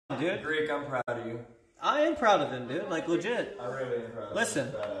dude. Greek, I'm proud of you. I am proud of him, dude. Like, legit. I really am proud of him.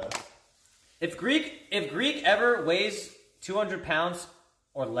 Listen, if Greek ever weighs 200 pounds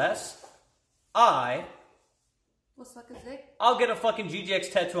or less, I'll get a fucking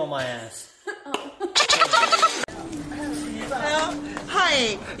GGX tattoo on my ass.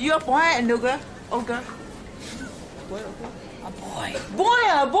 Hi, you a boy and no girl? Oh, girl. Boy, a boy. Boy,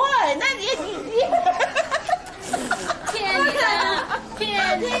 a boy. 那你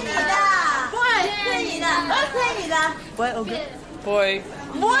骗你的 boy 骗你的 boy oh girl boy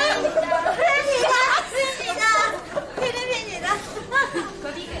boy 骗你的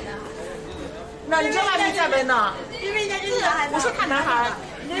隔壁给的。那你在外面这边呢？对面家就是男孩子。我说他男孩，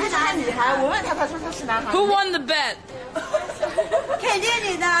你是他女孩。我问他，他说他是男孩。Who won the bet? 肯定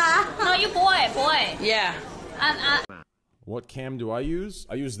你的。No, you boy. Yeah. What cam do I use?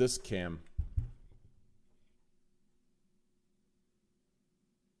 I use this cam.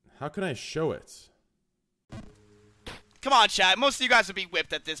 How can I show it? Come on, chat. Most of you guys would be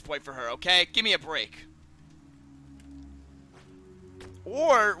whipped at this point for her, okay? Give me a break.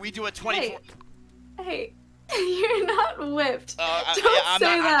 Or we do a 24... Hey, you're not whipped. Don't yeah,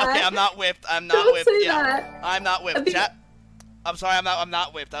 say that. Okay, I'm not whipped. I'm not Don't whipped. say Yeah, that. I'm not whipped. Chat. I'm sorry, I'm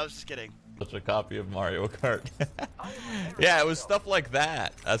not whipped. I was just kidding. Such a copy of Mario Kart. Yeah, it was stuff like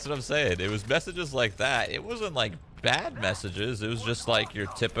that. That's what I'm saying. It was messages like that. It wasn't like bad messages. It was just like your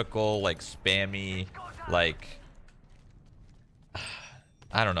typical like spammy like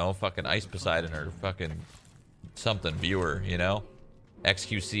I don't know, fucking Ice Poseidon or fucking something viewer, you know?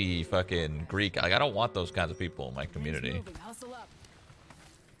 XQC fucking Greek. Like, I don't want those kinds of people in my community.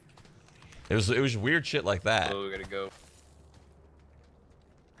 It was weird shit like that. Oh, we gotta go.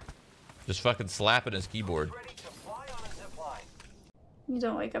 Just fucking slapping his keyboard. You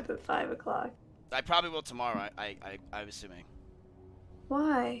don't wake up at 5 o'clock. I probably will tomorrow, I'm assuming.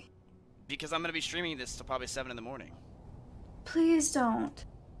 Why? Because I'm gonna be streaming this till probably 7 in the morning. Please don't.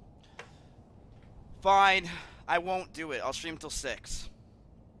 Fine. I won't do it. I'll stream till 6.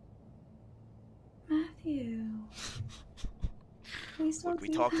 Matthew. Please don't. Look, we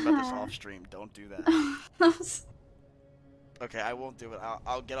talked about this off stream. Don't do that. Okay, I won't do it.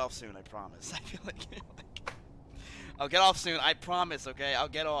 I'll get off soon, I promise. I feel like I'll get off soon, I promise, okay? I'll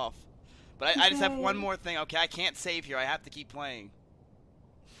get off. But I just have one more thing, okay? I can't save here. I have to keep playing.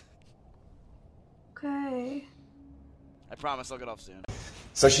 Okay. I promise I'll get off soon.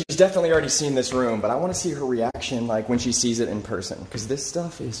 So she's definitely already seen this room, but I want to see her reaction like when she sees it in person. Because this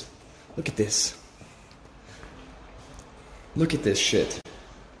stuff is... Look at this. Look at this shit.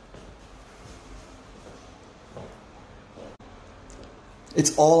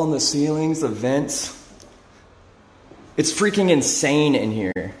 It's all on the ceilings, the vents. It's freaking insane in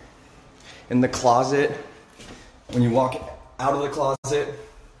here. In the closet, when you walk out of the closet.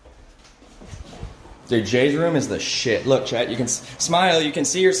 Dude, Jay's room is the shit. Look, chat, you can smile, you can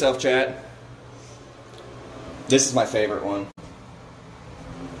see yourself, chat. This is my favorite one.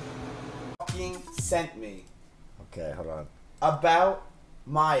 Fucking sent me. Okay, hold on. About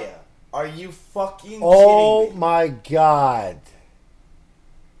Maya. Are you fucking Oh kidding me? my god.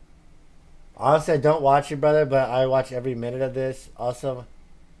 Honestly, I don't watch it, brother, but I watch every minute of this. Also,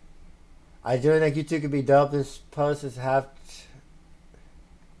 I do think you two could be dope. This post is half...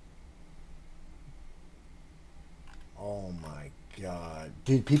 Oh my god.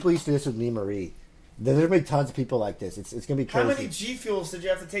 Dude, people used to do this with me, Marie. There's gonna be tons of people like this. It's gonna be crazy. How many G Fuels did you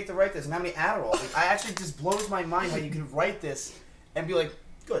have to take to write this? And how many Adderall? Like, I actually just blows my mind how you can write this and be like,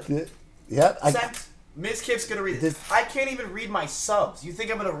 good. Yep. Sent. Ms. Kip's gonna read this. I can't even read my subs. You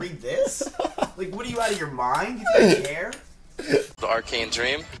think I'm gonna read this? Like, what are you, out of your mind? You think I care? The Arcane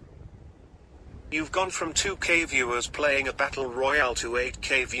Dream. You've gone from 2K viewers playing a battle royale to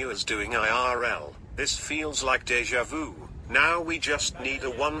 8K viewers doing IRL. This feels like deja vu. Now we just need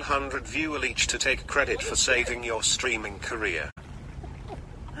a 100 viewer each to take credit for saving your streaming career.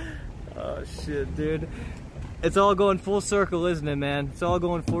 Oh shit, dude. It's all going full circle, isn't it, man? It's all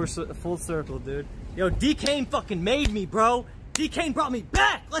going full circle, dude. Yo, D-Kane fucking made me, bro. D-Kane brought me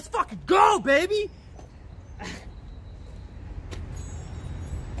back. Let's fucking go, baby.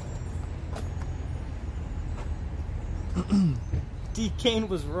 D-Kane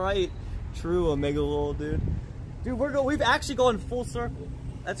was right. True, Omega Lol, dude. Dude, we've actually gone full circle.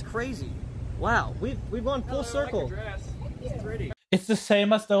 That's crazy. Wow, we've gone full circle. It's pretty. It's the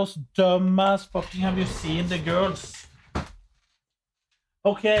same as those dumbass fucking have you seen the girls?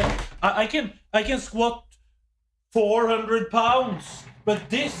 Okay, I can squat 400 pounds, but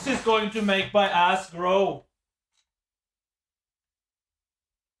this is going to make my ass grow.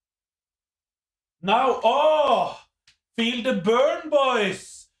 Now, oh, feel the burn,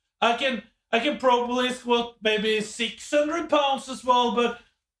 boys. I can probably squat maybe 600 pounds as well, but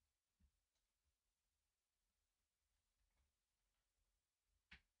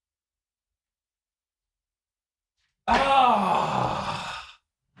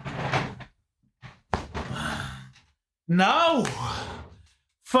now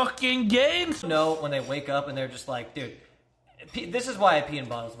fucking games. No, when they wake up and they're just like, dude, this is why I pee in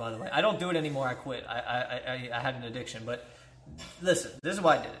bottles, by the way. I don't do it anymore. I quit. I had an addiction, but listen, this is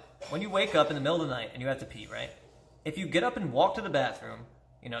why I did it. When you wake up in the middle of the night and you have to pee, right? If you get up and walk to the bathroom,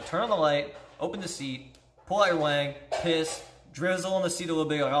 you know, turn on the light, open the seat, pull out your wang, piss, drizzle on the seat a little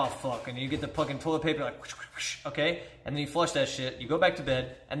bit, you're like, oh fuck, and you get the fucking toilet paper, like, whoosh, whoosh, whoosh, okay? And then you flush that shit, you go back to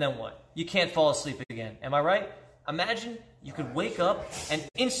bed, and then what? You can't fall asleep again. Am I right? Imagine you could wake up and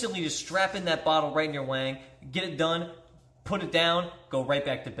instantly just strap in that bottle right in your wang, get it done, put it down, go right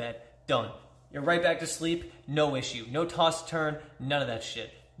back to bed. Done. You're right back to sleep, no issue. No toss turn, none of that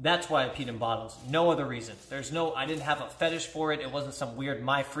shit. That's why I peed in bottles. No other reason. I didn't have a fetish for it. It wasn't some weird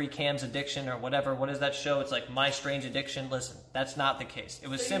My Free Cams addiction or whatever. What is that show? It's like My Strange Addiction. Listen, that's not the case. It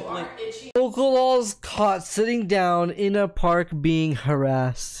was simply... Locals caught sitting down in a park being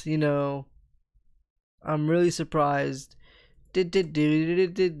harassed. You know, I'm really surprised. Can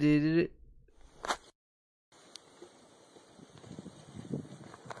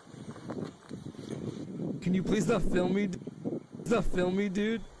you please not film me? Not film me,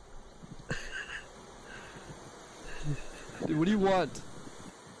 dude. Dude, what do you want?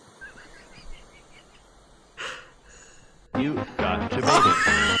 You got debated.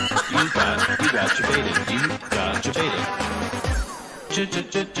 You got debated. You got debated.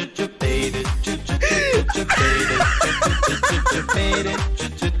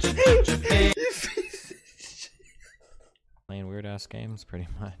 Playing weird ass games, pretty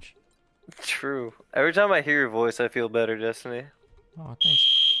much. True. Every time I hear your voice, I feel better, Destiny. Oh,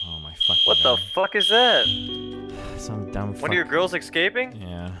 thanks. Oh my fucking What God. the fuck is that? Some dumb One of your girls escaping?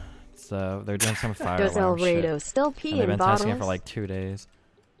 Yeah. So they're doing some fire Does alarm shit. Alfredo still pee And they've in been testing it for bottles? like 2 days.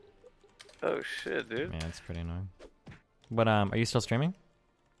 Oh shit, dude. Yeah, it's pretty annoying. But are you still streaming?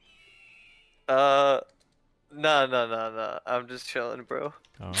 No. I'm just chilling, bro.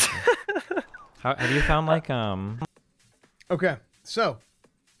 Oh, okay. Have you found like Okay, so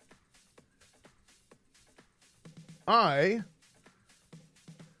I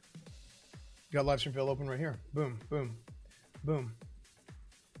got live stream field open right here. Boom, boom, boom.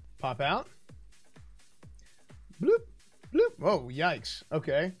 Pop out. Bloop, bloop. Oh, yikes.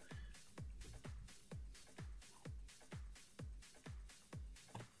 Okay.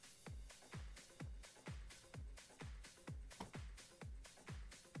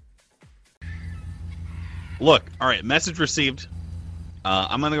 Look, all right, message received.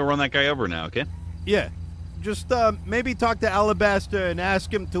 I'm gonna go run that guy over now, okay? Yeah. Just maybe talk to Alabaster and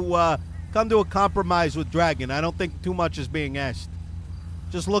ask him to come to a compromise with Dragon. I don't think too much is being asked.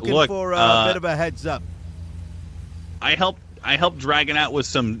 Just looking for a bit of a heads up. I helped Dragon out with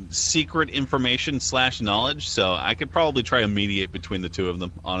some secret information / knowledge, so I could probably try and mediate between the two of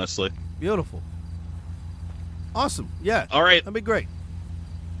them, honestly. Beautiful. Awesome. Yeah. All right. That'd be great.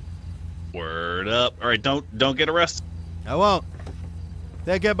 Word up. All right, don't get arrested. I won't.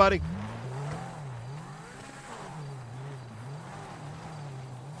 Take care, buddy.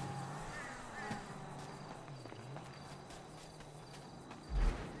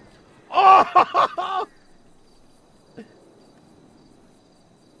 Oh!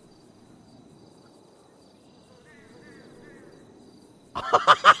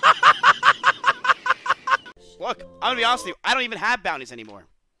 Look, I'm gonna be honest with you. I don't even have bounties anymore.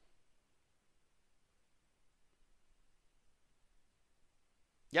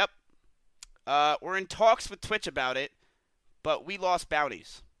 Yep. We're in talks with Twitch about it, but we lost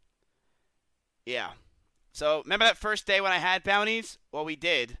bounties. Yeah. So, remember that first day when I had bounties? Well, we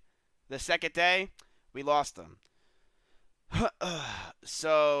did. The second day, we lost them.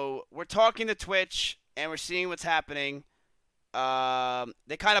 So, we're talking to Twitch, and we're seeing what's happening. They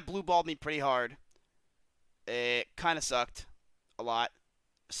kind of blue-balled me pretty hard. It kind of sucked a lot.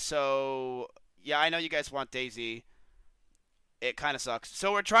 So, yeah, I know you guys want DayZ. It kind of sucks.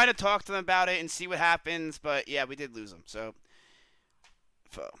 So we're trying to talk to them about it and see what happens, but yeah, we did lose them. So,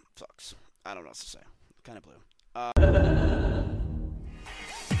 sucks. I don't know what to say. Kind of blue.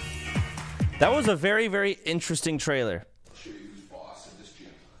 That was a very, very interesting trailer.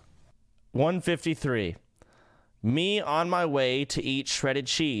 153. Me on my way to eat shredded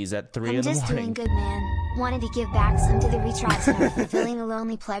cheese at 3 in the I'm just morning. doing good, man. Wanted to give back some to the retries and are fulfilling a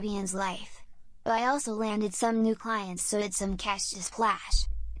lonely plebeian's life. But I also landed some new clients, so it's some cash to splash.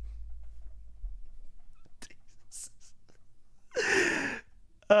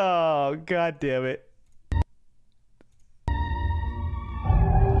 Oh, god damn it.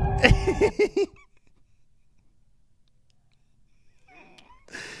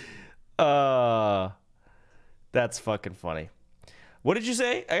 That's fucking funny. What did you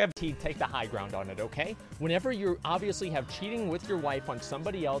say? I have to take the high ground on it, okay? Whenever you obviously have cheating with your wife on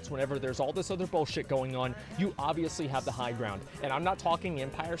somebody else, whenever there's all this other bullshit going on, you obviously have the high ground. And I'm not talking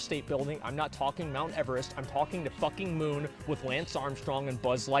Empire State Building, I'm not talking Mount Everest, I'm talking the fucking moon with Lance Armstrong and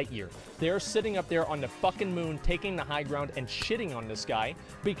Buzz Lightyear. They're sitting up there on the fucking moon, taking the high ground and shitting on this guy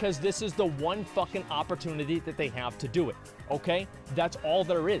because this is the one fucking opportunity that they have to do it, okay? That's all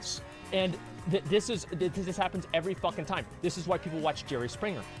there is. And this happens every fucking time. This is why people watch Jerry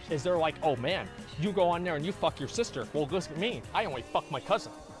Springer. Is they're like, oh man, you go on there and you fuck your sister. Well, listen to me. I only fuck my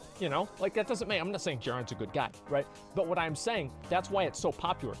cousin. You know, like that doesn't mean, I'm not saying Jaron's a good guy, right? But what I'm saying, that's why it's so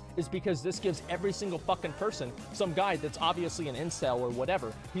popular, is because this gives every single fucking person, some guy that's obviously an incel or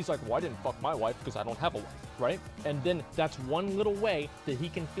whatever, he's like, well, I didn't fuck my wife because I don't have a wife, right? And then that's one little way that he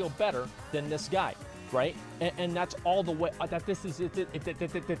can feel better than this guy. Right? And that's all the way, that this is it,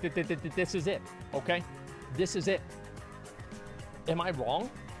 this is it, okay? This is it. Am I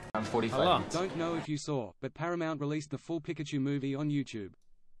wrong? I'm 45. Don't know if you saw, but Paramount released the full Pikachu movie on YouTube.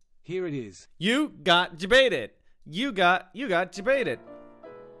 Here it is. You got debated. You got debated.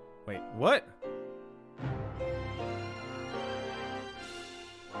 Wait, what?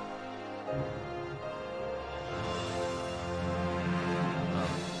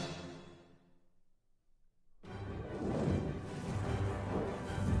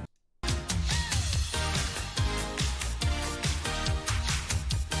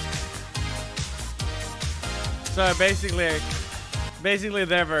 So basically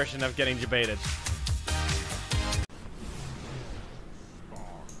their version of getting debated.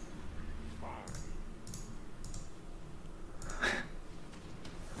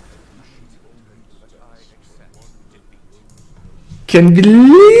 Can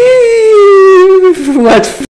believe what